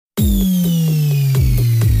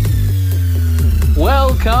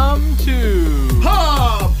Welcome to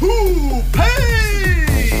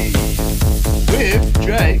Pay with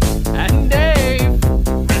Jake and Dave.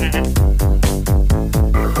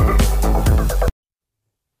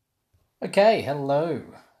 Okay, hello.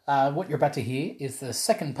 What you're about to hear is the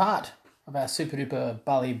second part of our super duper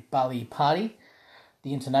Bali party,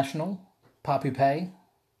 the international Pt.2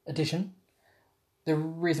 edition. The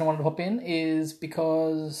reason I wanted to hop in is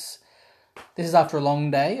because this is after a long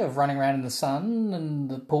day of running around in the sun and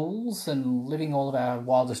the pools and living all of our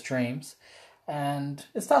wildest dreams. And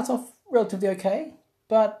it starts off relatively okay,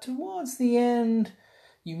 but towards the end,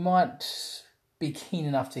 you might be keen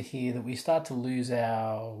enough to hear that we start to lose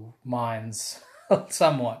our minds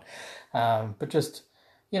somewhat. But just,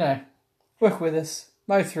 work with us,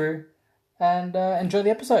 mow through, and enjoy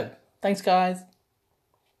the episode. Thanks, guys.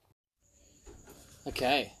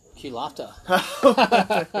 Okay. Cue laughter.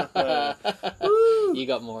 You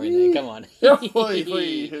got more in there. Come on.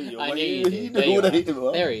 I knew you did.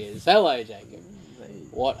 There he is. Hello, Jacob.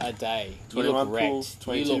 What a day. You look wrecked. Pools,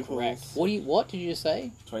 22 pools. Wrecked. What did you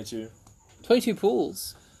say? 22. 22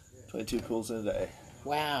 pools. 22 pools in a day.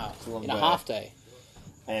 Wow. In a half day.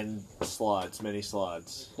 And slides, many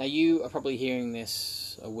slides. Now, you are probably hearing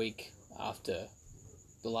this a week after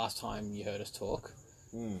the last time you heard us talk.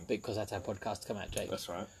 Because that's our podcast come out, Jake. That's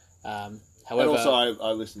right. However, and also,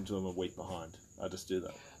 I listen to them a week behind. I just do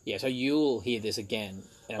that. Yeah, so you'll hear this again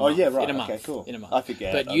in a month. Yeah, right. In a month. Okay, cool. In a month. I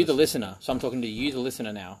forget. But you, the listener, so I'm talking to you, the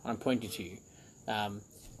listener now. I'm pointing to you.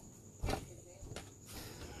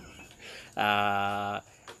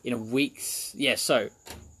 In a week's... Yeah, so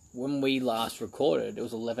when we last recorded, it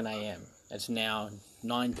was 11 a.m. It's now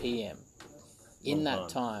 9 p.m. In that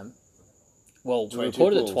time... Well, we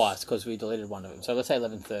recorded it twice because we deleted one of them. So let's say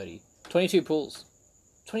 11:30. 22 pools.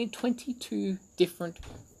 22 different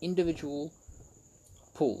individual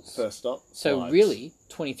pools. First stop. So slides. really,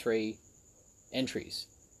 23 entries.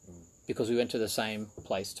 Because we went to the same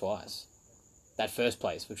place twice. That first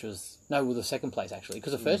place, which was... No, well, the second place, actually.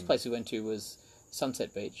 Because the first place we went to was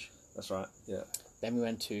Sunset Beach. That's right, yeah. Then we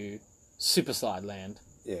went to Super Slide Land.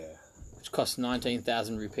 Yeah. Which cost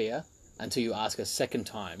 19,000 rupiah until you ask a second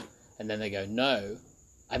time. And then they go, no,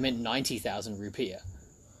 I meant 90,000 rupiah.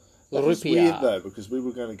 That was weird, though, because we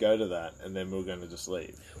were going to go to that, and then we were going to just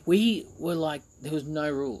leave. We were like, there was no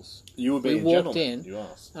rules. You were being we walked gentlemen. in, You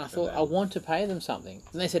asked. and I thought, I want to pay them something.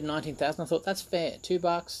 And they said 19,000. I thought, that's fair.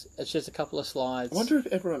 $2, it's just a couple of slides. I wonder if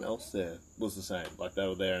everyone else there was the same. Like, they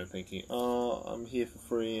were there and thinking, oh, I'm here for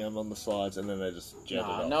free, I'm on the slides, and then they just jetted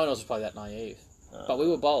off. No one else was probably that naive. But we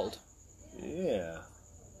were bold. Yeah.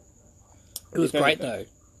 It was great, though.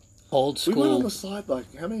 Old school. We went on the slide,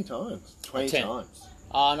 like, how many times? 20 times.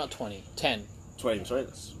 Not 20. 10. 20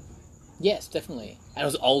 trainers. Yes, definitely. And it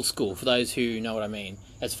was old school, for those who know what I mean,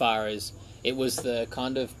 as far as it was the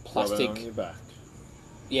kind of plastic... on your back.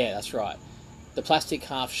 Yeah, that's right. The plastic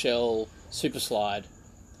half-shell super slide,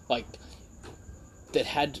 like, that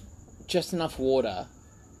had just enough water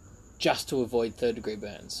just to avoid third-degree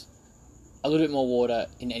burns. A little bit more water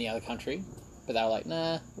in any other country, but they were like,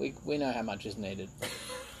 nah, we know how much is needed.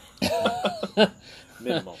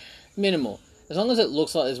 Minimal. As long as it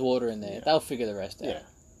looks like there's water in there, they'll figure the rest out. Yeah.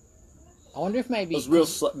 I wonder if maybe...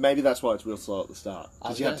 maybe that's why it's real slow at the start.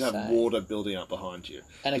 Because you have to have water building up behind you.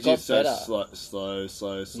 And it got better. Slow,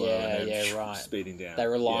 and then right. Speeding down. They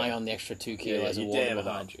rely on the extra 2 kilos of water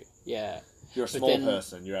behind you. Yeah. If you're a small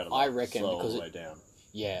person, you're out of luck. I reckon slow because all the way down.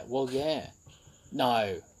 Yeah, well, yeah.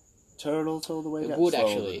 No. Turtles all the way down. It would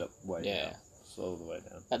actually. Down. Slow all the way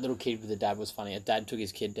down. That little kid with the dad was funny. A dad took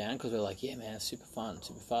his kid down because we were like, yeah, man, it's super fun,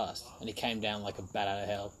 super fast. And he came down like a bat out of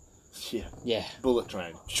hell. Yeah. Yeah. Bullet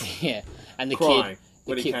train. Yeah. And the Crying kid...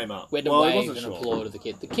 when he came up. We had to wave and applaud to the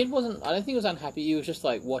kid. The kid wasn't... I don't think he was unhappy. He was just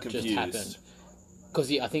like, what Confused. Just happened? Because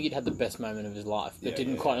I think he'd had the best moment of his life, but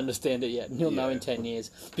didn't quite understand it yet. And he'll know in 10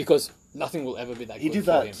 years. Because nothing will ever be that good for him. He did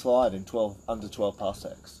that slide in under 12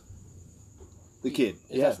 parsecs. The kid.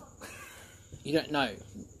 Yeah. You don't know.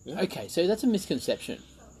 Yeah. Okay, so that's a misconception.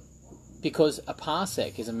 Because a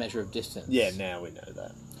parsec is a measure of distance. Yeah, now we know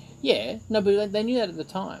that. Yeah, no, but they knew that at the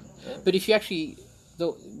time. Yeah. But if you actually...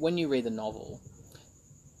 when you read the novel,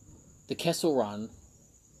 the Kessel Run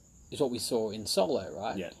is what we saw in Solo,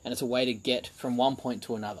 right? Yeah. And it's a way to get from one point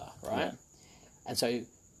to another, right? Yeah. And so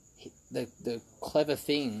the clever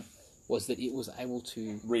thing was that it was able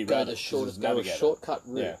to go the shortcut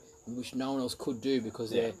route, which no one else could do because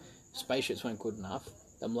their spaceships weren't good enough.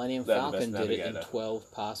 The Millennium Falcon did it in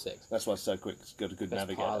 12 parsecs. That's why it's so quick. It's got a good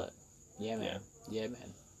navigator. Pilot. Yeah, man. Yeah,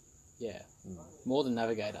 man. Yeah. More than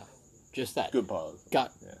navigator. Just that. Good pilot.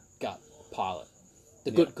 Gut pilot.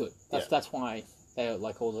 The good. That's why they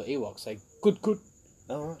like all the Ewoks say good.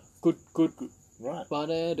 Oh, right. Good. Right. But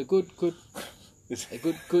a good. A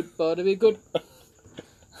good, but a bit good.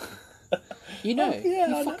 You know,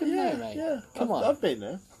 you fucking know, mate. Yeah, Come on. I've been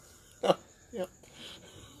there. Yep.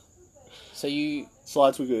 So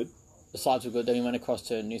Slides were good. the slides were good. Then we went across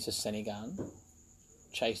to Nusa Senegal,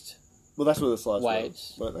 chased Well, that's where the slides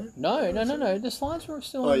waves. were, weren't they? No. The slides were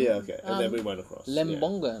still. Oh yeah, okay. And then we went across.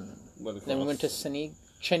 Lembongan. Yeah. Went across. Then we went to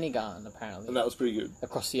Chenigan, apparently. And that was pretty good.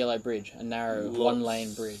 Across the Yellow Bridge, a narrow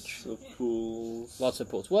one-lane bridge. Lots of pools. Lots of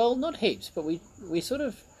pools. Well, not heaps, but we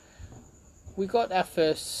got our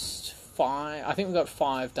first 5. I think we got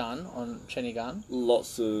 5 done on Chenigan.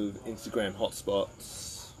 Lots of Instagram hotspots.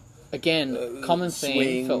 Again, common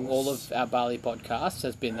theme for swings. all of our Bali podcasts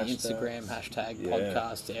has been the Hashtags. Instagram hashtag Yeah.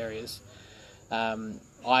 podcast areas.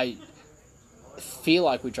 I feel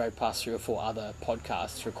like we drove past 3 or 4 other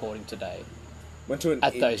podcasts recording today Went to an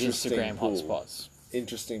at those interesting Instagram pool. hotspots.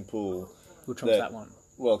 Interesting pool. Which one's that one?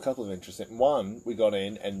 Well, a couple of interesting. One, we got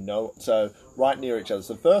in and so right near each other.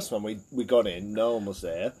 So the first one we got in, no one was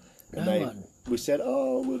there. And No one. We said,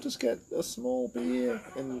 oh, we'll just get a small beer.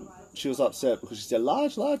 And she was upset because she said,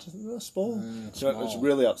 large, no, small. She was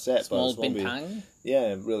really upset by Small the small beer. bintang.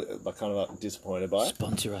 Yeah, really kind of disappointed by it.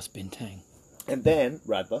 Sponsor us, bintang. And then,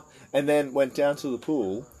 Radler, and then went down to the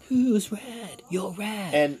pool. Who's rad? You're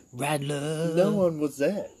rad. And Radler. no one was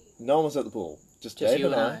there. No one was at the pool. Just Dave you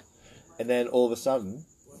and I. And then all of a sudden,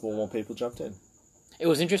 4 more people jumped in. It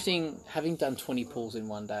was interesting, having done 20 pools in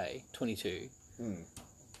one day, 22,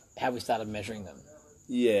 how we started measuring them.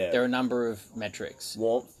 Yeah. There are a number of metrics,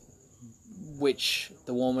 Warmth. which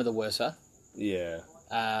the warmer the worser. Yeah.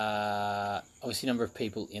 Obviously, number of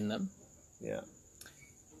people in them. Yeah.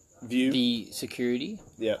 View. The security.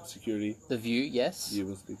 Yeah, security. The view, yes. View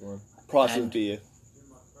was the big one. Price And- of beer.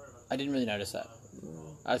 I didn't really notice that.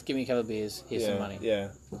 I was giving me a couple of beers, here's some money. Yeah.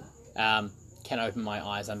 Can open my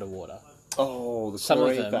eyes underwater. Oh, the Some of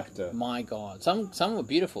chlorine them, factor. my God. Some were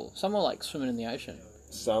beautiful. Some were like swimming in the ocean.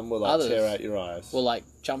 Some will like Others tear out your eyes. Were like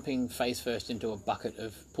jumping face first into a bucket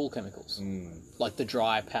of pool chemicals. Like the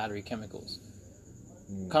dry, powdery chemicals.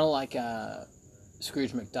 Kind of like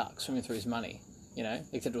Scrooge McDuck swimming through his money, you know,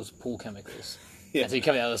 except it was pool chemicals. Yeah. And so you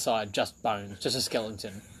come out the other side, just bones, just a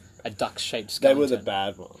skeleton, a duck-shaped They skeleton. were the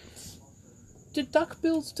bad ones. Do duck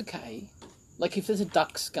bills decay? Like if there's a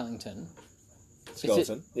duck skeleton,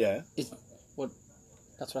 Skeleton. Yeah. is what?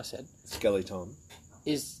 That's what I said. Skeleton.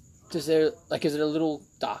 Is it a little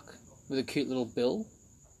duck with a cute little bill?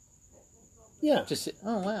 Yeah.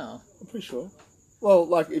 Oh wow! I'm pretty sure. Well,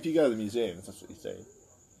 like if you go to the museum, that's what you see.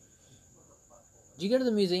 Do you go to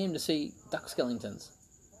the museum to see duck skeletons?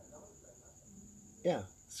 Yeah.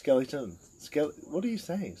 Skeleton. What are you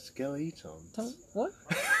saying? Skeleton. What?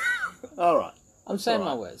 All right. I'm saying All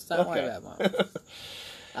right. my words. Don't worry Okay. about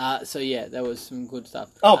mine. So yeah, there was some good stuff.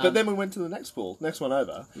 Oh, but then we went to the next pool, next one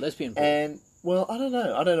over. Lesbian pool. And, well, I don't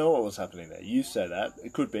know. I don't know what was happening there. You say that.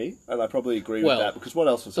 It could be. And I probably agree with that, because what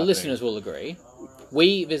else was the happening? listeners will agree.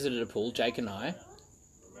 We visited a pool, Jake and I,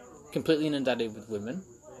 completely inundated with women.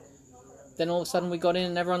 Then all of a sudden we got in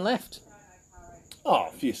and everyone left. Oh,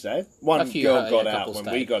 a few stayed. One girl got out when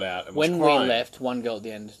we got out and was When crying. we left, one girl at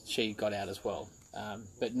the end, she got out as well.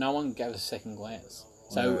 But no one gave us a second glance.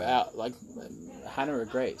 So, Hannah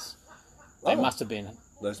agrees. They must have been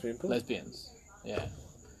Lesbian pool? lesbians. Yeah.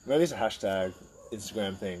 Maybe it's a hashtag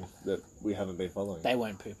Instagram thing that we haven't been following. They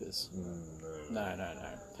weren't poopers. No.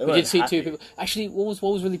 They We weren't did see happy. 2 people. Actually, what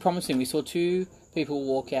was really promising, we saw 2 people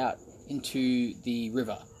walk out into the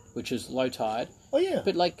river, which is low tide, Oh, yeah.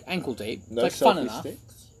 but like ankle deep. No like selfie fun enough.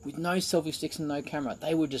 sticks. With no selfie sticks and no camera.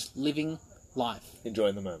 They were just living life.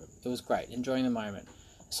 Enjoying the moment. It was great, enjoying the moment.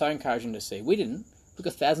 So encouraging to see. We didn't. We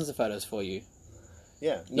got thousands of photos for you.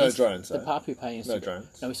 Yeah. No Yes, drones, The though. Papu Pay Instagram. No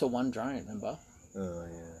drones. No, we saw one drone, remember? Oh,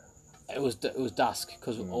 yeah. It was dusk,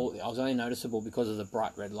 because I was only noticeable because of the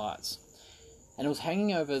bright red lights. And it was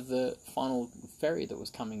hanging over the final ferry that was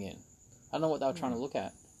coming in. I don't know what they were trying to look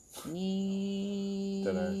at.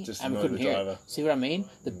 Don't know. Just And we annoy couldn't the hear driver. it. See what I mean?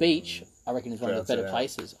 The beach, I reckon, is one of Drowns the better it out.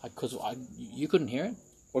 places. Because you couldn't hear it.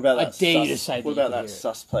 What about I that dare you sus- to say that What you about could that hear it.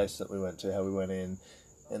 sus place that we went to? How we went in,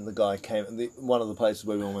 and the guy came. And one of the places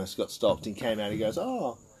where we almost got stopped. He came out. He goes,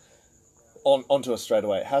 "Oh, onto us straight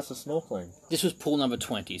away. How's the snorkeling?" This was pool number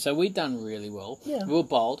 20, so we'd done really well. Yeah. We were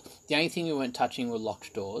bold. The only thing we weren't touching were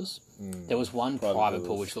locked doors. There was one private pool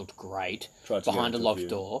pools. which looked great Tried to behind get a into locked view.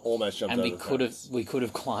 door. Almost jumped and over the fence. we could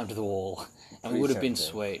have climbed the wall, and it Pretty would have been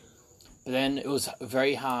tempting. sweet. But then it was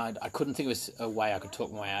very hard. I couldn't think of a way I could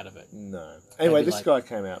talk my way out of it. No. Anyway, Maybe this guy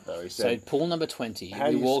came out though. He So said, pool number 20, "How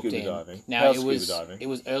we do you walked scuba in. diving? Now How's it was scuba diving?" it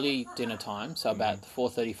was early dinner time, so about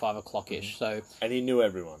 4:30, 5 o'clock ish. So and he knew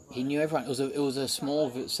everyone. he knew everyone. It was a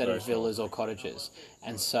small set Very of villas or cottages,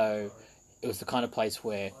 and so it was the kind of place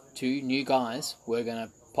where two new guys were going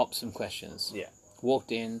to pop some questions. Yeah.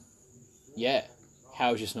 Walked in. Yeah.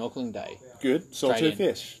 How was your snorkeling day? Good. Saw Straight two in.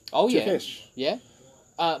 fish. Oh, two yeah. fish. Yeah.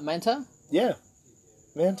 Manta? Yeah.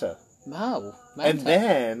 Manta. Oh, Manta. And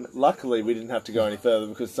then, luckily, we didn't have to go any further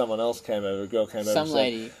because someone else came over. A girl came over. Some and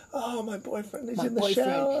lady. said, "Oh, my boyfriend is My in the boyfriend,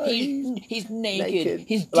 shower. he's naked.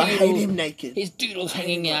 His I hate doodles, him naked. His doodle's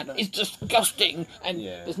hanging out. It's disgusting, and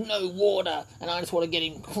Yeah. there's no water, and I just want to get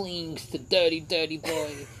him clean. 'Cause the dirty, dirty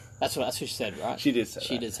boy." That's what she said, right? She did say that.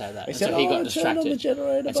 She did say that. He And said, so he got turn on the distracted.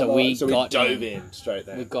 generator. And so blah, we blah. got dove in. straight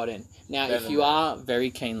there. We got in. Now, Then if and you there. are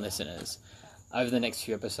very keen listeners, over the next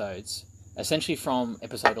few episodes, essentially from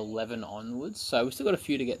episode 11 onwards, so we've still got a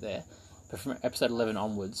few to get there, but from episode 11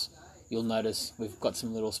 onwards, you'll notice we've got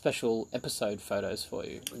some little special episode photos for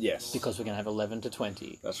you. Yes. Because we're going to have 11 to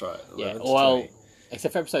 20. That's right. Yeah, 11 to well, 20.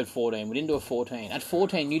 except for episode 14. We didn't do a 14. At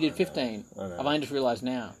 14, you did 15. I know. I've only just realised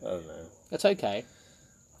now. I don't know. That's okay.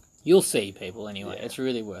 You'll see, people, anyway. Yeah. It's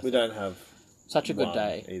really worth We it. don't have Such a good one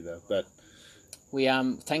day. either, but We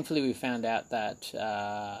thankfully we found out that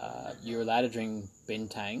you're allowed to drink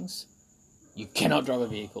bintangs. You cannot drive a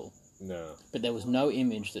vehicle, no. but there was no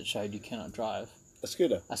image that showed you cannot drive A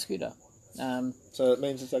scooter. a scooter. So it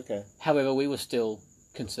means it's okay. However, we were still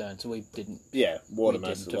concerned, so we didn't. Yeah, water We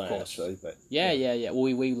most of didn't, the of way, course. actually. But Yeah. Well,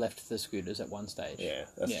 we left the scooters at one stage. yeah,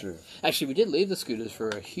 that's true. Actually, we did leave the scooters for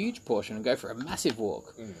a huge portion and go for a massive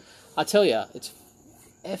walk. I tell you, it's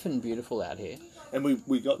effing beautiful out here. And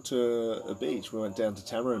we got to a beach. We went down to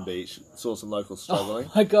Tamarind Beach, saw some locals struggling.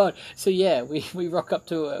 Oh my god! So yeah, we rock up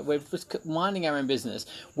to we're just minding our own business.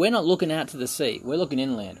 We're not looking out to the sea. We're looking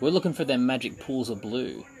inland. We're looking for them magic pools of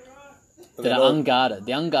blue that are unguarded.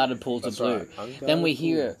 The unguarded pools of blue. right, unguarded Then we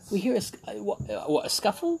hear a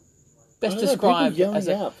scuffle. Best described people as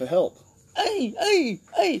yelling out for help.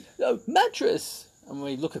 hey, mattress. And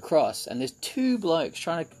we look across, and there's two blokes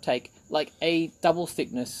trying to take like a double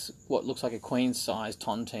thickness, what looks like a queen size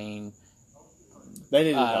tontine. They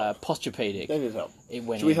needed help. Posturepedic. They needed help. It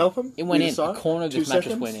went Should we in. help them? It went We in. decide? A corner of 2 this mattress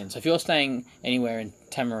seconds? went in. So if you're staying anywhere in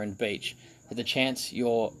Tamarind Beach, there's a chance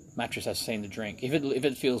your mattress has seen the drink. If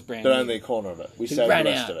it feels brand But new. only a corner of it. We So saved the ran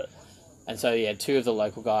rest out. of it. And so, yeah, two of the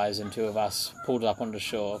local guys and two of us pulled it up onto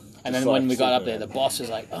shore. And Just then when like we got up there, Superman. the boss is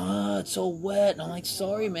like, "Oh, it's all wet." And I'm like,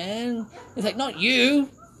 "Sorry, man." He's like, "Not you.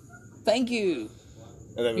 Thank you."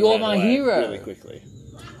 And then we You're ran my away hero. Really quickly.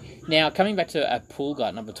 Now, coming back to our pool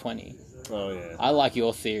guy, number 20, Oh, yeah. I like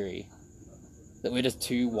your theory that we're just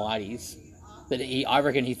two whiteys. I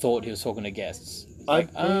reckon he thought he was talking to guests. I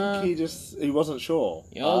think he wasn't sure.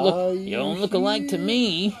 You don't look alike to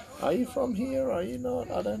me. Are you from here? Are you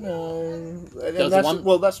not? I don't know. And was that's,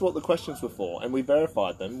 one- that's what the questions were for, and we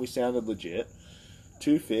verified them. We sounded legit.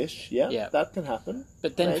 2 fish, Yeah. that can happen.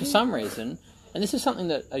 But then Maybe. for some reason, and this is something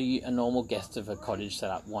that a normal guest of a cottage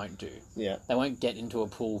setup won't do. Yeah. They won't get into a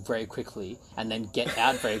pool very quickly and then get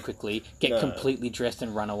out very quickly, get No. completely dressed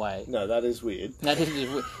and run away. No, that is weird. That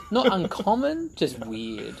is not uncommon, just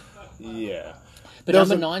weird. Yeah. But There was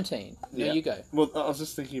number a- 19, there Yeah. you go. Well, I was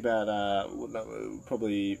just thinking about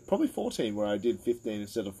probably 14, where I did 15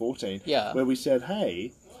 instead of 14. Yeah. Where we said,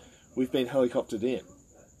 "Hey, we've been helicoptered in,"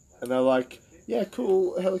 and they're like, "Yeah,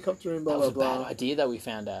 cool, helicopter in, blah That was blah a bad blah." idea that we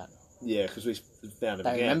found out. Yeah, because we found it They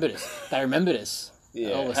again. remembered us. They remembered us.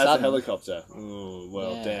 Yeah, All of a how's the sudden. helicopter? Oh,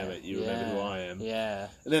 well, Yeah, damn it, you remember who I am. Yeah.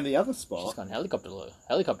 And then the other Just spot gone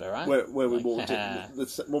helicopter, right? where we Like, walked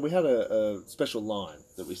in, well, we had a special line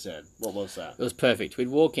that we said. What was that? It was perfect. We'd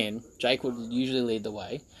walk in, Jake would usually lead the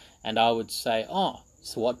way, and I would say, "Oh,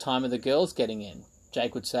 so what time are the girls getting in?"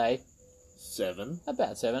 Jake would say, 7.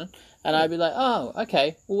 "About 7." And I'd be like, "Oh,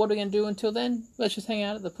 okay. Well, what are we going to do until then? Let's just hang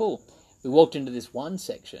out at the pool." We walked into this one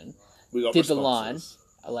section, We got did the line, responses.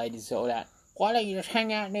 a lady sorted out, "Why don't you just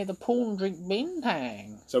hang out near the pool and drink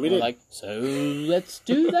bintang?" So we And we're did. like, "So let's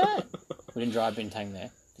do that." We didn't drive bintang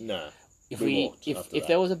there. No. If We walked if after that.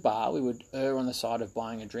 there was a bar, we would err on the side of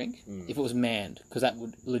buying a drink. Mm. If it was manned, because that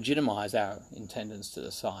would legitimise our attendance to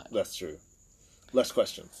the site. That's true. Less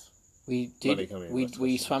questions. We Money did. coming in, We less we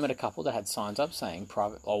questions. swam at a couple that had signs up saying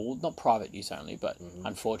private, or well, not private use only, but Mm-hmm.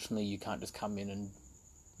 unfortunately you can't just come in and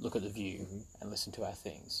look at the view Mm-hmm. and listen to our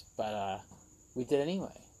things. But we did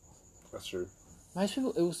anyway. That's true. Most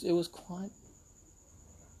people, it was quite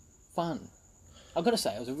fun. I've got to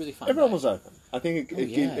say, it was a really fun. Everyone day. was open. I think Oh,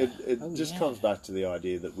 yeah. it Oh, just yeah. comes back to the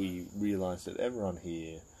idea that we realised that everyone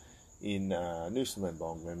here in Nusa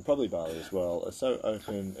Lembong and probably Bali as well are so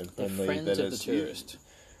open and They're friendly friends that of the it's tourist.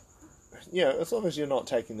 as long as you're not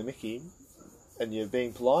taking the mickey and you're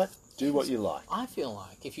being polite, do what you like. I feel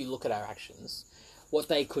like if you look at our actions, what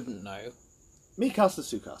they couldn't know, Mi casa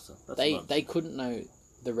su casa. they couldn't know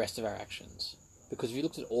the rest of our actions. Because if you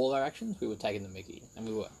looked at all our actions, we were taking the mickey and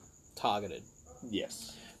we were targeted.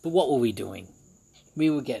 Yes. But what were we doing? We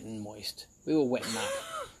were getting moist. We were wetting up.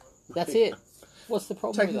 That's it. What's the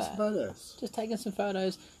problem Taking with some that? photos. Just taking some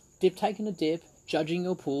photos, taking a dip, judging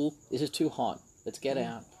your pool. This is too hot. Let's get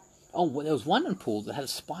out. Oh, well, there was one in pool that had a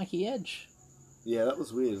spiky edge. Yeah, that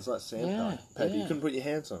was weird. It's like sandpaper. Yeah. You couldn't put your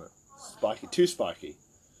hands on it. Spiky. Too spiky.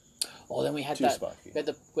 Oh, then we had Too that. spiky.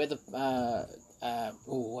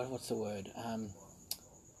 What's the word?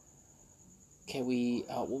 Can we?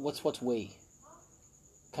 What's we?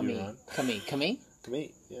 Kami,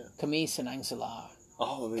 Yeah. Kami Senang Salar.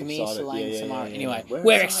 Oh, we're Kami excited. Selang Samara. Yeah. Anyway,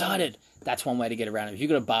 we're excited. That's one way to get around it. If you've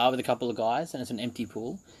got a bar with a couple of guys and it's an empty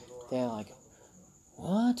pool, they're like,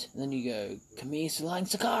 what? And then you go, Kami Selang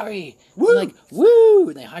Sakari. Woo! Like, woo!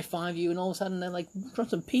 And they high five you, and all of a sudden they're like, drop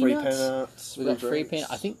some Free peanuts. peanuts. We got free drinks.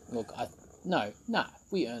 peanuts. I think,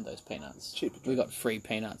 we earned those peanuts. Cheaper We drinks. got free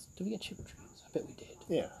peanuts. Did we get cheaper drinks? I bet we did.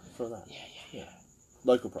 Yeah, for that. Yeah.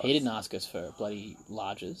 Local price. He didn't ask us for bloody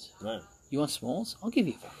larges. No. You want smalls? I'll give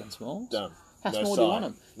you fucking smalls. Done. How No small do you want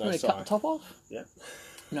side. them? No You want to cut the side. top off? Yeah.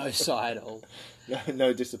 No side at all.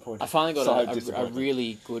 No disappointment. I finally got Side a disappointment.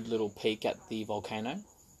 really good little peek at the volcano,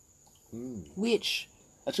 which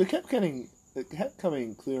Actually, it kept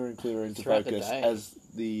coming clearer and clearer into Throughout the focus day. as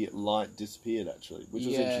the light disappeared, actually, which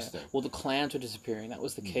was interesting. Well, the clouds were disappearing. That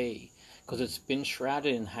was the key, because it's been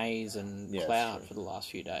shrouded in haze and cloud true. for the last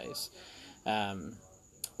few days.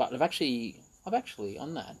 But I've actually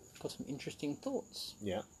on that got some interesting thoughts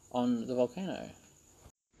Yeah. on the volcano.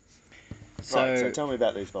 Right, so tell me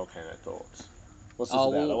about these volcano thoughts. What's this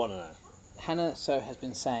about? well, I want to know. Hannah has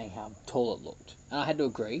been saying how tall it looked, and I had to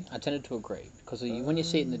agree. I tended to agree because when you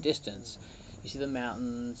see it in the distance, you see the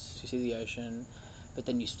mountains, you see the ocean, but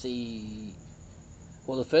then you see.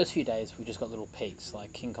 Well, the first few days we just got little peaks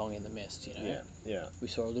like King Kong in the mist. Yeah. We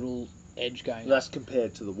saw a little edge going That's up.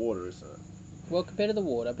 compared to the water, isn't it? Well, compared to the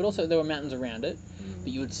water, but also there were mountains around it.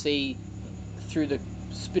 But you would see through the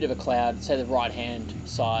spit of a cloud, say the right hand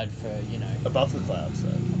side for Above the clouds, though.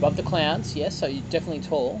 above the clouds. Yes, so you're definitely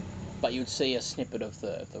tall. But you would see a snippet of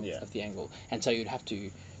the angle, and so you'd have to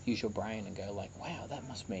use your brain and go like, "Wow, that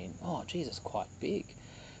must mean it's quite big."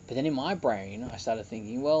 But then in my brain, I started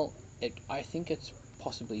thinking, well, I think it's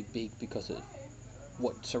possibly big because of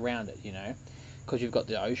what's around it, because you've got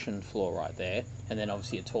the ocean floor right there, and then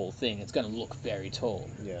obviously a tall thing. It's going to look very tall.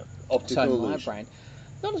 Yeah. So Optical in illusion. my brain,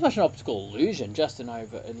 not as much an optical illusion, just it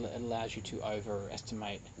allows you to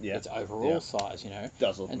overestimate its overall size,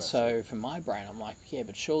 Does look And massive. so for my brain, I'm like, yeah,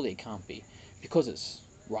 but surely it can't be, because it's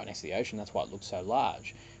right next to the ocean, that's why it looks so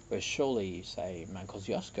large. Whereas surely, say, Mount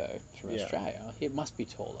Kosciuszko through Australia, it must be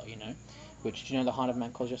taller, Which, do you know the height of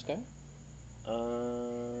Mount Kosciuszko?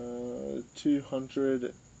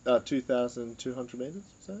 2,200 metres,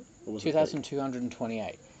 was that? Or was it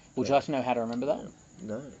 2,228. Would you like to know how to remember that?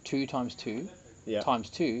 No. 2 times 2 Yeah. times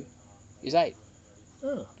 2 is 8.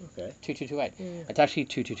 Oh, okay. 2228. Yeah. It's actually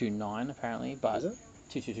 2229 apparently, but Is it?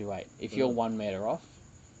 2228. If you're 1 metre off,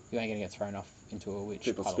 you ain't going to get thrown off into a witch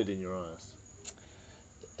People puddle. spit in your eyes.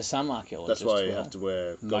 Some archaeologists That's why you will. have to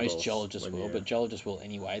wear goggles. Most geologists when will, you- but geologists will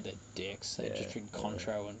anyway. They're dicks. They just drink yeah.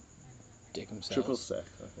 Contro and dick themselves. Triple sec,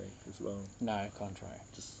 I think, as well. No, Contro.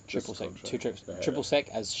 Just Triple sec. Contro. Two trips. Yeah. Triple sec,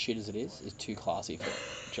 as shit as it is too classy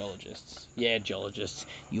for geologists. Yeah, geologists,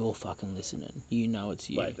 you're fucking listening. You know it's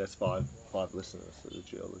you. Wait, that's five listeners that are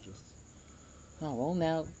geologists. Oh well,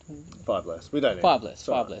 now 5 less. We don't need 5 less.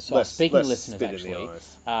 Sorry. 5 less. So speaking of listeners, spit actually, in the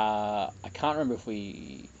eyes. I can't remember if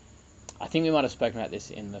we. I think we might have spoken about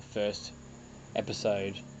this in the first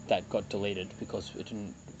episode that got deleted because it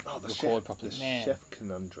didn't record properly. The Man. chef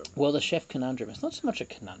conundrum. Well, the chef conundrum. It's not so much a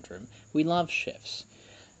conundrum. We love chefs.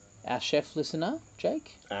 Our chef listener,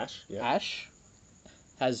 Jake, Ash, yeah. Ash,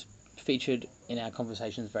 has featured in our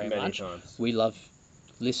conversations very Many much. times. We love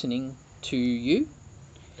listening to you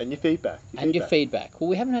And your feedback. your feedback. Well,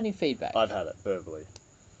 we haven't had any feedback. I've had it verbally.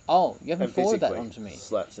 Oh, you haven't And forwarded that physically. onto me.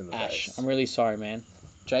 Slaps in the Ash, face. I'm really sorry, man.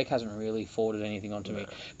 Jake hasn't really forwarded anything onto me.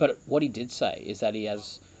 But what he did say is that he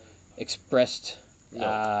has expressed...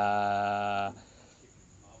 no,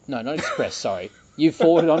 not expressed, sorry. You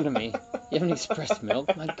forwarded onto me. You haven't expressed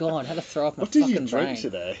milk. My God, I had to throw up my What did fucking you drink brain.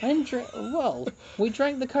 today? I didn't drink... Well, we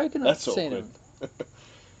drank the coconut That's serum. awkward.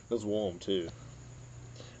 It was warm too.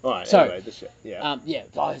 Alright, So, anyway, the chef. Yeah.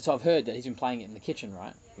 So I've heard that he's been playing it in the kitchen,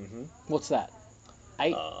 right? Mm-hmm. What's that?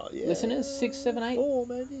 8 Yeah. listeners, 6, 7, 8, 4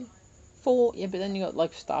 maybe. 4. Yeah, but then you got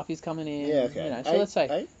like staffies coming in. Yeah, okay. You know, so 8, let's say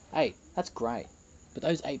 8. 8. That's great. But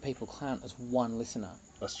those 8 people count as one listener.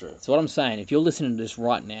 That's true. So what I'm saying, if you're listening to this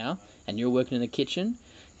right now and you're working in the kitchen,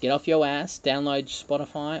 get off your ass, download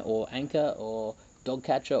Spotify or Anchor or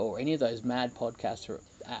Dogcatcher or any of those mad podcaster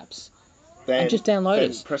apps, and just download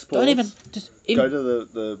us. Press pause. Don't even go to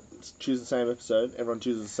the choose the same episode. Everyone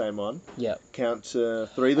chooses the same one. Yeah. Count to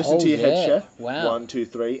 3. Listen to your head chef. Wow. 1, 2,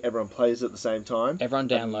 3. Everyone plays at the same time. Everyone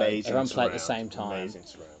download. Amazing Everyone play surround. at the same time. Amazing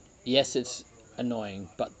surround. Yes, it's annoying,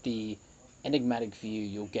 but the enigmatic view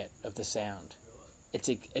you'll get of the sound, it's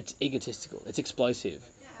egotistical. It's explosive.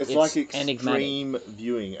 It's like enigmatic. extreme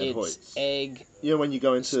viewing at Hoyt's. Egg. You know when you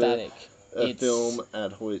go into static. a film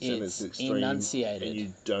at Hoyt's and it's extreme enunciated. and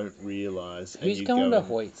you don't realise. Who's going to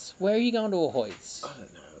Hoyt's? Where are you going to a Hoyt's? I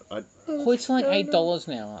don't know. Hoyt's are like $8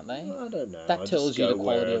 now, aren't they? I don't know. That tells you the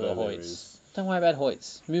quality of a Hoyt's. Don't worry about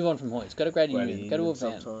Hoyt's. Move on from Hoyt's. Go to Grady Union. Go to a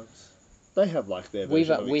van. Sometimes. They have like their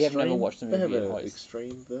version of We have never watched the movie at at Hoyt's. Hoyt's.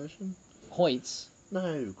 Extreme version? Hoyt's?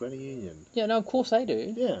 No, Grady Union. Yeah, no, of course they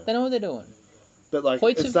do. Yeah. They know what they're doing. But like,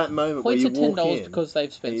 Hoyt's it's that moment where Hoyt's you are walk $10 in because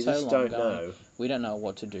they've spent you so just long don't going, know. we don't know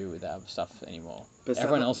what to do with our stuff anymore. But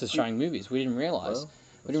Everyone else is showing movies. We didn't realise. Well,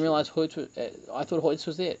 we didn't realise Hoyt's was... I thought Hoyt's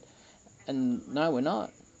was it. And no, we're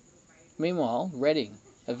not. Meanwhile, Reading,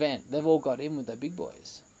 Event, they've all got in with the big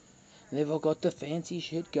boys. They've all got the fancy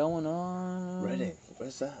shit going on. Reading?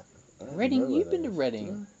 Where's that? Reading? You've been to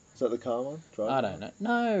Reading. Is that the car one? I don't know.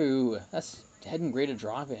 No, that's Head and Greeter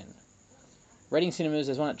Drive-In. Reading Cinemas,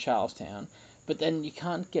 there's one at Charlestown, but then you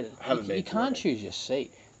can't get it. You can't choose your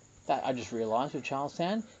seat. That I just realised with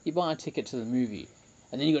Charlestown, you buy a ticket to the movie,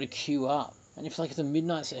 and then you got to queue up. And if like it's a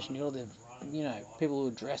midnight session, you got all the, people who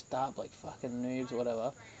are dressed up like fucking noobs or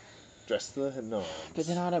whatever. No. But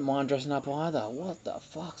then I don't mind dressing up either. What the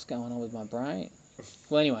fuck's going on with my brain?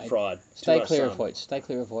 Well, anyway, Fried. Stay clear of Hoyts. Stay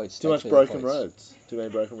clear of Hoyts. Too much broken roads. Too many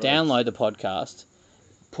broken roads. Download the podcast,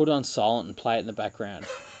 put it on silent, and play it in the background.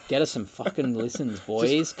 Get us some fucking listens,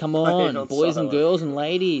 boys. Come on, boys and girls and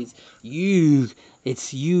ladies.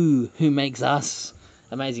 It's you who makes us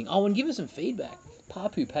amazing. Oh, and give us some feedback.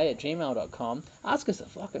 Pt.2 @gmail.com. Ask us a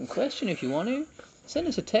fucking question if you want to. Send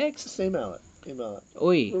us a text. Just email it.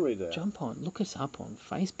 Oi, we'll read it. Jump on. Look us up on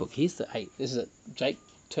Facebook. This is a Jake.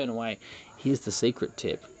 Turn away. Here's the secret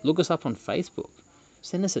tip. Look us up on Facebook. I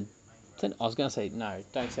was going to say no.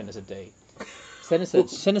 Don't send us a D. Send us a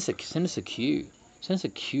Q. Send us a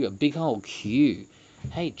Q. A big old Q.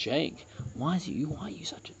 Hey Jake, why are you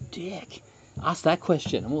such a dick? Ask that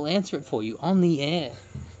question and we'll answer it for you on the air.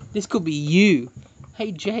 This could be you.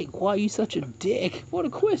 Hey Jake, why are you such a dick? What a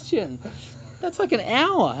question. That's like an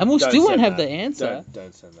hour, and still won't have the answer.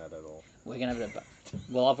 Don't send that at all. We're gonna have it.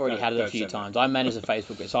 Well, I've already had it a few times. I manage the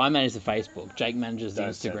Facebook, so I manage the Facebook. Jake manages the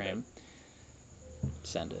Instagram.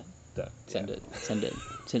 Send it. Send it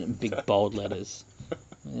in big bold letters,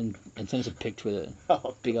 and send us a picture with it.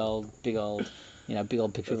 Big old, big old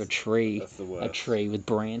picture of a tree. That's the worst. A tree with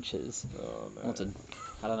branches. Oh no.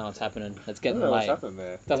 I don't know what's happening. It's getting late. What's happened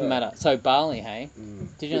there. Doesn't matter. So Bali, hey?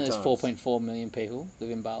 Did you know Good there's times. 4.4 million people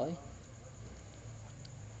live in Bali?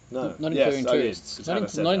 No. Not including tourists.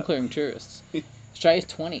 Not including tourists. Australia's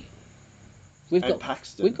 20.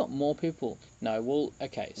 Paxton. We've got more people. No,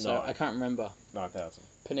 okay, so 9. I can't remember. 9,000.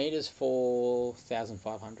 Penita's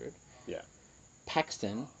 4,500. Yeah.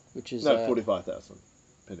 Paxton, which is 45,000.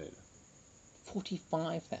 Penita.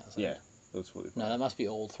 45,000. Yeah, it was 45. No, that must be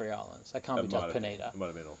all 3 islands. That can't be just Penita. It might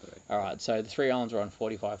have been all 3. All right, so the 3 islands are on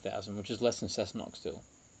 45,000, which is less than Cessnock still.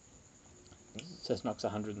 Cessnock's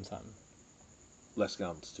 100 and something. Less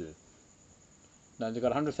guns too. No, they've got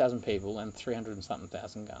 100,000 people and 300 and something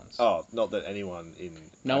thousand guns. Oh, not that anyone in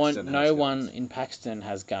no Paxton one in Paxton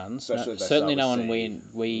has guns. Certainly no one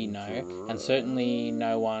we know, and certainly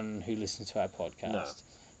no one who listens to our podcast. No.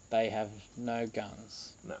 They have no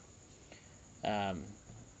guns. No.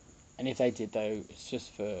 And if they did, though, it's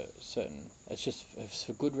just for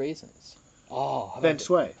good reasons. Oh, Then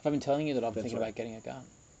sway. Have I been telling you that I'm thinking about getting a gun?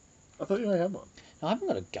 I thought you already had one. No, I haven't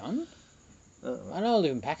got a gun. Oh, I know I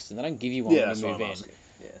live in Paxton. They don't give you one when you move in.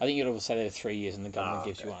 Yeah. I think you'd stay there 3 years and the government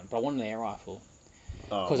gives you one. But I want an air rifle.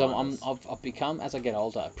 Because I've become, as I get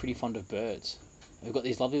older, pretty fond of birds. We've got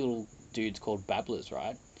these lovely little dudes called babblers,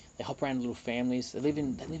 right? They hop around in little families. They live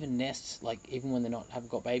in nests, like even when haven't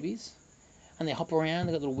got babies. And they hop around,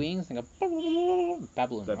 they've got little wings, and they go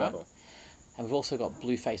babbling, right? Babble. And we've also got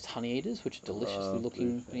blue-faced honey eaters, which are deliciously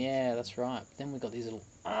looking. Yeah, that's right. Then we've got these little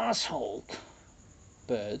asshole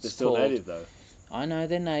birds. They're still native, though. I know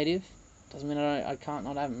they're native. Doesn't mean I can't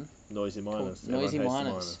not have them. Noisy miners. Noisy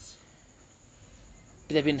miners.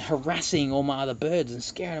 But they've been harassing all my other birds and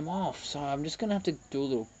scaring them off. So I'm just gonna have to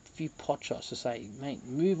do a few pot shots to say, mate,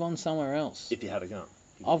 move on somewhere else. If you had a gun.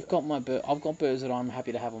 I've got birds that I'm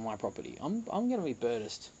happy to have on my property. I'm gonna be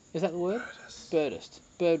birdist. Is that the word? Birdist.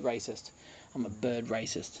 Bird racist. I'm a bird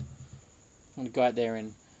racist. I'm gonna go out there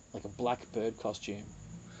in like a black bird costume.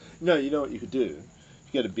 No, you know what you could do?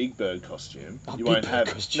 If you get a big bird costume, you won't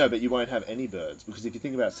have any birds, because if you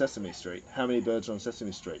think about Sesame Street, how many birds are on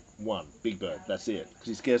Sesame Street? One big bird. That's it. Because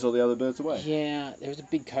he scares all the other birds away. Yeah, there was a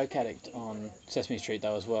big coke addict on Sesame Street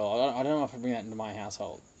though as well. I don't know if I bring that into my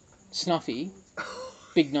household. Snuffy,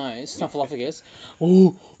 big nose, Snuffleupagus.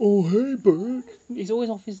 Oh, hey, bird. He's always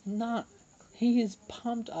off his nut. He is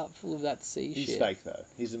pumped up full of that sea shit. He's fake though.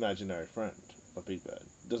 He's an imaginary friend of Big Bird.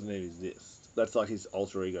 Doesn't even exist. That's like his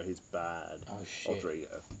alter ego. His bad alter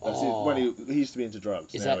ego. That's when he used to be into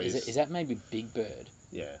drugs. Is that maybe Big Bird?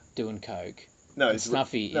 Yeah. Doing coke. No, it's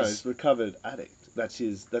Snuffy. He's recovered addict. That's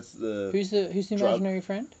the. Who's the imaginary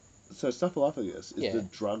friend? So Snuffleupagus is the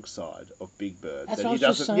drug side of Big Bird. That's what I was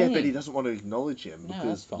just saying. Yeah, but he doesn't want to acknowledge him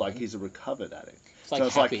because like he's a recovered addict.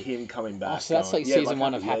 It's like him coming back. Oh, so that's like season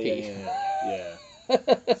 1 of Happy. Yeah.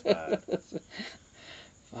 It's bad.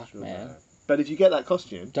 Fuck, man. Bad. But if you get that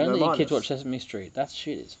costume, don't let your kids watch Sesame Street. That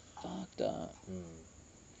shit is fucked up.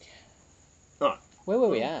 Right. Where were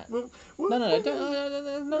we at? No, we're not.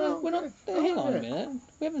 Hang on a minute.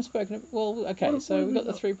 We haven't spoken. Well, okay. So we got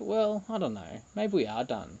the 3. Well, I don't know. Maybe we are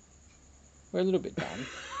done. We're a little bit done.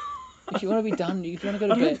 If you want to be done, if you want to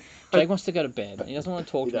go to bed. Jake wants to go to bed. He doesn't want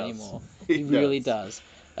to talk to me anymore. He really does.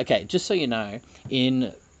 Okay, just so you know,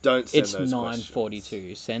 it's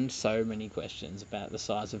 9:42. Send so many questions about the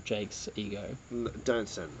size of Jake's ego. Don't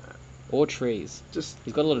send that. Or trees. He's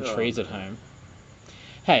got a lot of trees at home.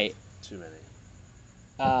 Hey. Too many.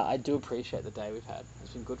 I do appreciate the day we've had.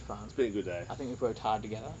 It's been good fun. It's been a good day. I think we've worked hard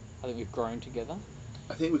together. I think we've grown together.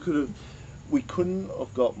 I think we couldn't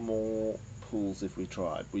have got more pools if we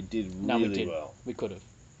tried. We did really well. We could have.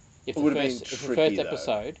 If the first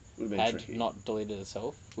episode had not deleted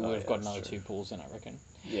itself, we would have got another 2 pools in, I reckon.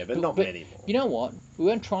 Yeah, but not many more. You know what? We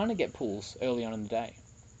weren't trying to get pools early on in the day.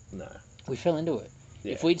 No. We fell into it.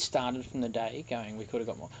 Yeah. If we'd started from the day going, we could have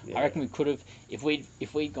got more. Yeah. I reckon we could have, if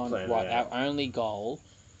we'd gone, our only goal,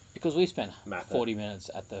 because we spent 40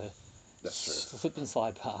 minutes at the slip and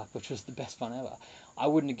slide park, which was the best fun ever. I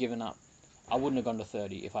wouldn't have given up. I wouldn't have gone to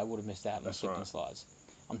 30 if I would have missed out on slip and slides.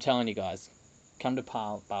 I'm telling you guys, come to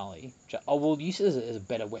Bali. Oh, well, you said there's a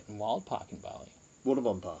better wet and wild park in Bali.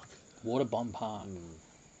 Waterbomb Park. Waterbomb Park.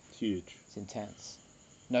 Huge. It's intense.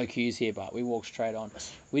 No queues here, but we walked straight on.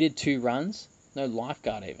 We did 2 runs. No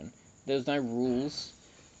lifeguard even. There was no rules.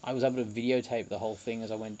 I was able to videotape the whole thing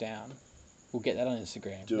as I went down. We'll get that on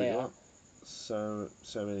Instagram. So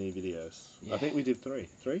many videos. Yeah. I think we did 3.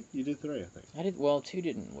 3? You did 3, I think. I did. Well, 2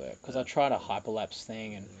 didn't work because I tried a hyperlapse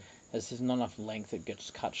thing and there's just not enough length. It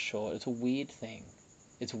gets cut short. It's a weird thing.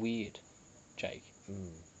 It's weird, Jake.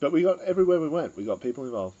 But we got everywhere we went. We got people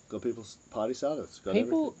involved. Got people's party starters. Got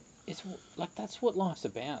people. Everything. It's like that's what life's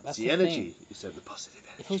about. That's the energy. You said the positive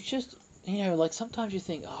energy. If it was just, you know, like sometimes you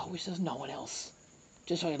think, oh, I wish there's no one else,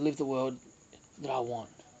 just so I can live the world that I want.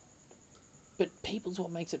 But people's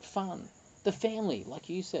what makes it fun. The family, like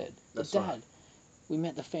you said, the dad. Right. We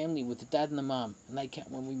met the family with the dad and the mum, and they kept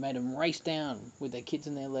when we made them race down with their kids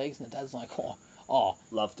in their legs, and the dad's like, oh,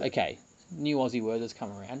 loved it. Okay, new Aussie word that's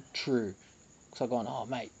come around. True. So I've gone, oh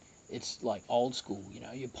mate, it's like old school, you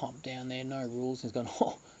know, you pump down there, no rules. And he's gone,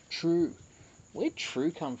 oh, true. Where'd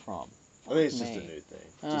true come from? I mean, it's just a new thing.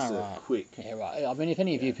 Just a quick. Yeah, right. I mean, if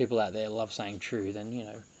any of you people out there love saying true, then, you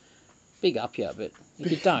know, big up you. But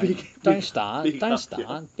if you don't start. Be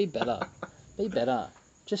better. Be better.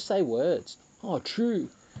 Just say words. Oh, true.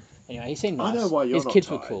 Anyway, he seemed nice. I know why you're His not kids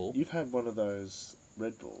tired. were cool. You've had one of those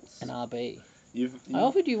Red Bulls. An RB. I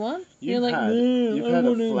offered you one. You've like, had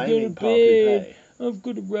a flaming Pt.2. I've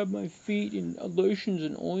got to rub my feet in lotions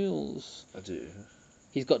and oils. I do.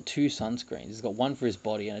 He's got 2 sunscreens. He's got one for his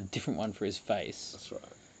body and a different one for his face. That's right.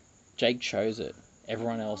 Jake chose it.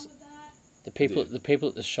 Everyone else, the people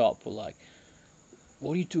at the shop were like,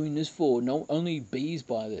 "What are you doing this for? No, only bees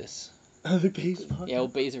buy this." Oh, the bees buy. Yeah, well,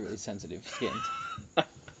 bees are really sensitive skins.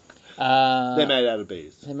 They're made out of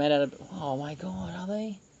bees. They're made out of. Oh my god, are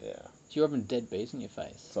they? Yeah. So you're having dead bees in your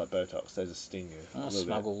face. It's like Botox. They just sting you. I'm gonna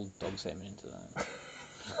smuggle dog semen into that.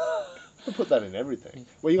 I put that in everything.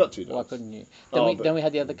 Well, you got 2 dogs. Why couldn't you? Then we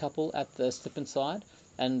had the other couple at the slip and slide,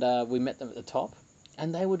 and we met them at the top,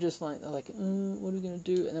 and they were just like, what are we gonna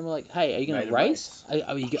do? And then we're like, hey, are you gonna race?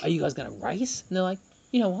 Are you guys gonna race? And they're like,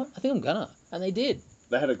 you know what? I think I'm gonna. And they did.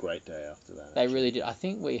 They had a great day after that. They really did. I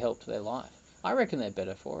think we helped their life. I reckon they're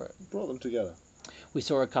better for it. Brought them together. We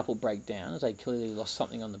saw a couple break down as they clearly lost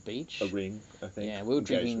something on the beach. A ring, I think. Yeah, we were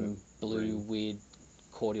drinking blue, weird,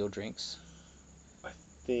 cordial drinks. I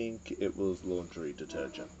think it was laundry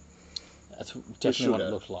detergent. That's definitely what it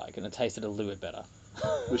looked like, and it tasted a little bit better.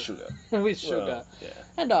 With sugar. With sugar. Well, yeah.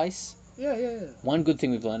 And ice. Yeah. One good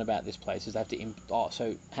thing we've learned about this place is they have to...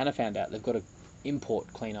 so Hannah found out they've got to import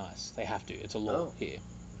clean ice. They have to. It's a law here,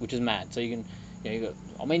 which is mad. So you can... you got...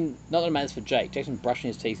 I mean, not that it matters for Jake. Jake's been brushing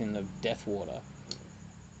his teeth in the death water.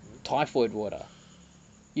 Typhoid water.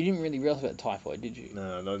 You didn't really realise about the typhoid, did you?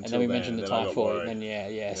 No, not until And then we mentioned the typhoid, and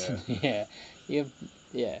then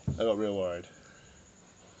yeah. I got real worried.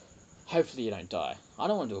 Hopefully you don't die. I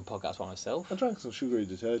don't want to do a podcast by myself. I drank some sugary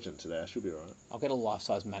detergent today. I should be alright. I'll get a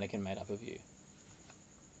life-size mannequin made up of you.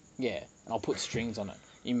 Yeah, and I'll put strings on it.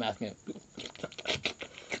 You mouth me.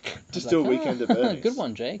 Just do a weekend at Bernie's. Good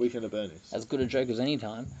one, Jake. Weekend at Bernie's. As good a joke as any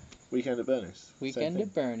time. Weekend at Bernie's. Weekend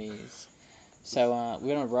at Bernie's. So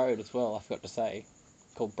we're on a road as well. I forgot to say,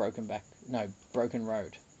 called Broken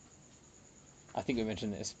Road. I think we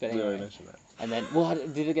mentioned this, but anyway. We already mentioned that. And then,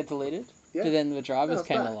 did it get deleted? Yeah. But then the drivers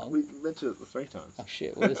came along. We mentioned it 3 times. Oh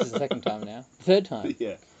shit! Well, this is the second time now. Third time.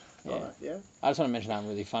 Yeah. Yeah. Right, yeah. I just want to mention I'm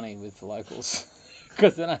really funny with the locals.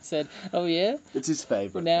 Because then I said, oh yeah? It's his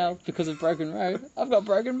favourite. Well, now, because of Broken Road, I've got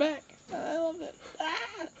broken back. I love it.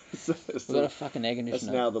 We've got a fucking air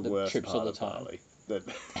conditioner. That's now the worst trips part all the of time. Bali.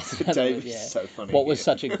 Dave is so funny. What was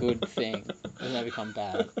such a good thing has now become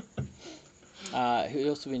bad. Who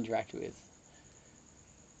else have we interacted with?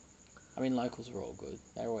 I mean, locals are all good.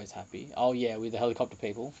 They're always happy. Oh yeah, with the helicopter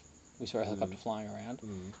people. We saw a helicopter flying around.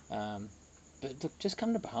 But look, just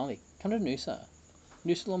come to Bali. Come to Nusa.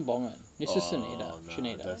 Nusa Lombongan. Nusa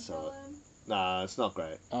Shanita. Nah, it's not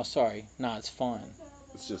great. Oh, sorry. No, it's fine.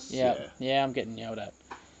 It's just, Yeah, I'm getting yelled at.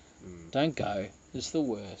 Don't go. It's the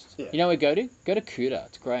worst. Yeah. You know where we go to? Go to Kuta.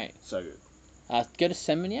 It's great. So good. Go to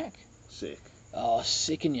Seminyak. Sick. Oh,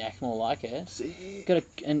 Sikanyak, more like it. Sick.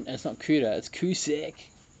 And it's not Kuta, it's Kusik.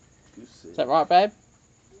 Is that right, babe?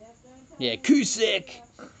 Yeah, Kusik!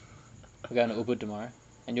 We're going to Ubud tomorrow,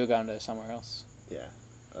 and you're going to somewhere else. Yeah,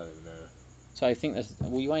 I don't even know. So I think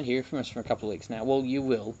you won't hear from us for a couple of weeks now. Well, you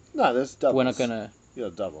will. No, there's double. We're not gonna.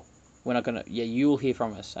 You're double. We're not gonna. Yeah, you will hear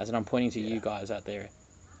from us. As in, I'm pointing to you guys out there.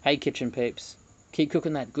 Hey, kitchen peeps, keep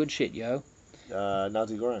cooking that good shit, yo.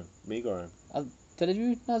 Nasi goreng, mee goreng. Did I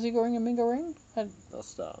do nasi goreng and mee goreng? I'll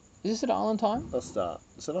start. Is this at island time? I'll start.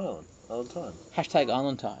 It's an island. Island time. Hashtag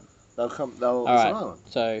island time. They'll come. It's All an right. island.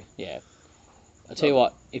 So yeah, I'll tell you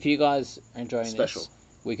what. If you guys are enjoying Special. this,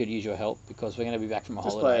 we could use your help because we're going to be back from a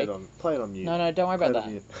Just holiday. play it on mute. No, don't worry about that.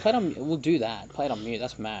 Mute. Play it on. We'll do that. Play it on mute.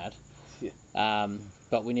 That's mad. Yeah.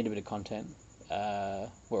 But we need a bit of content. We're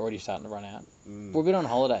already starting to run out. We're a bit on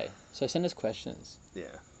holiday, so send us questions.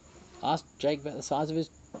 Yeah. Ask Jake about the size of his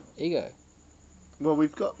ego. Well, we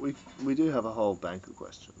do have a whole bank of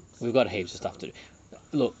questions. We've got heaps of stuff to do.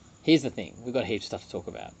 Look, here's the thing. We've got heaps of stuff to talk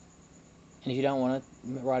about. And if you don't want to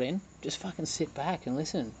write in, just fucking sit back and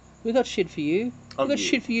listen. We got shit for you. We got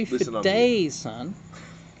shit for you for days, son.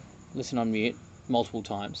 Listen on mute multiple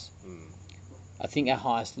times. I think our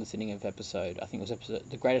highest listening of episode, was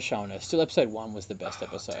The Greatest Show on Earth. Still, episode 1 was the best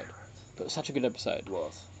episode. But it was such a good episode. It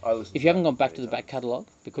was. If you haven't gone back to the back catalogue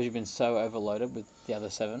because you've been so overloaded with the other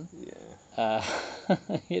 7,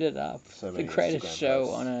 hit it up. So The Greatest Show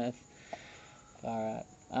on Earth. All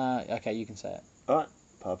right. Okay, you can say it. All right.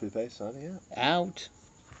 Pt.2 signing out. Out.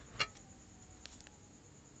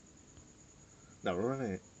 No, we're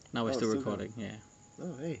running it. No, we're still recording. Yeah.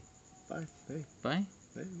 Oh, hey. Bye. Hey. Bye.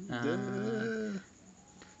 Hey.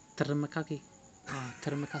 Taramakaki.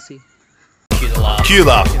 Taramakasi. Cue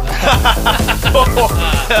laugh.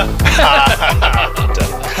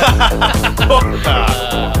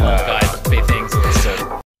 Guys, big things.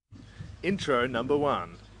 Intro number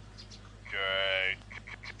 1.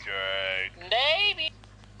 Maybe.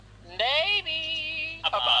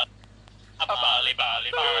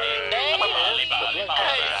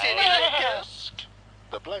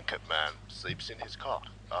 The blanket man sleeps in his cot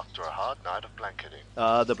after a hard night of blanketing.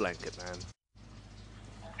 The blanket man.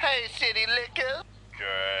 Hey, city liquor.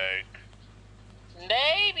 Jake.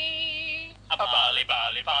 Maybe. A Bali.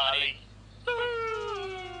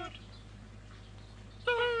 Food.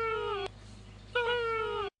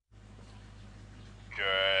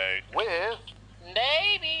 Jake. With.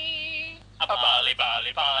 Maybe. A Bali.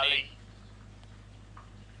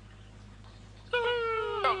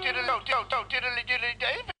 Don't diddly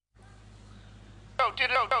Davy. Don't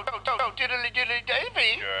diddly Davy.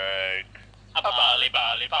 Jake. A Bali.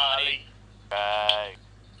 Jake.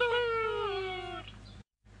 Food.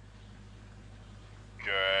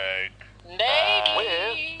 Jake.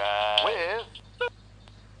 Maybe. With.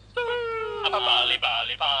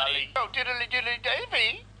 diddly diddly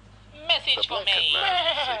Davy. The Message for blanket me.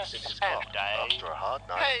 man sleeps in his cot Dave. after a hard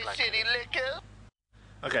night Hey, of blanketing. city liquor.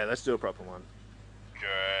 Okay, let's do a proper one.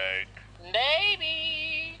 Jake.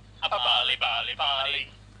 Davy. A Bali, Bali, Bali.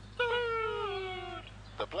 Food.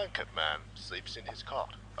 The blanket man sleeps in his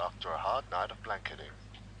cot after a hard night of blanketing.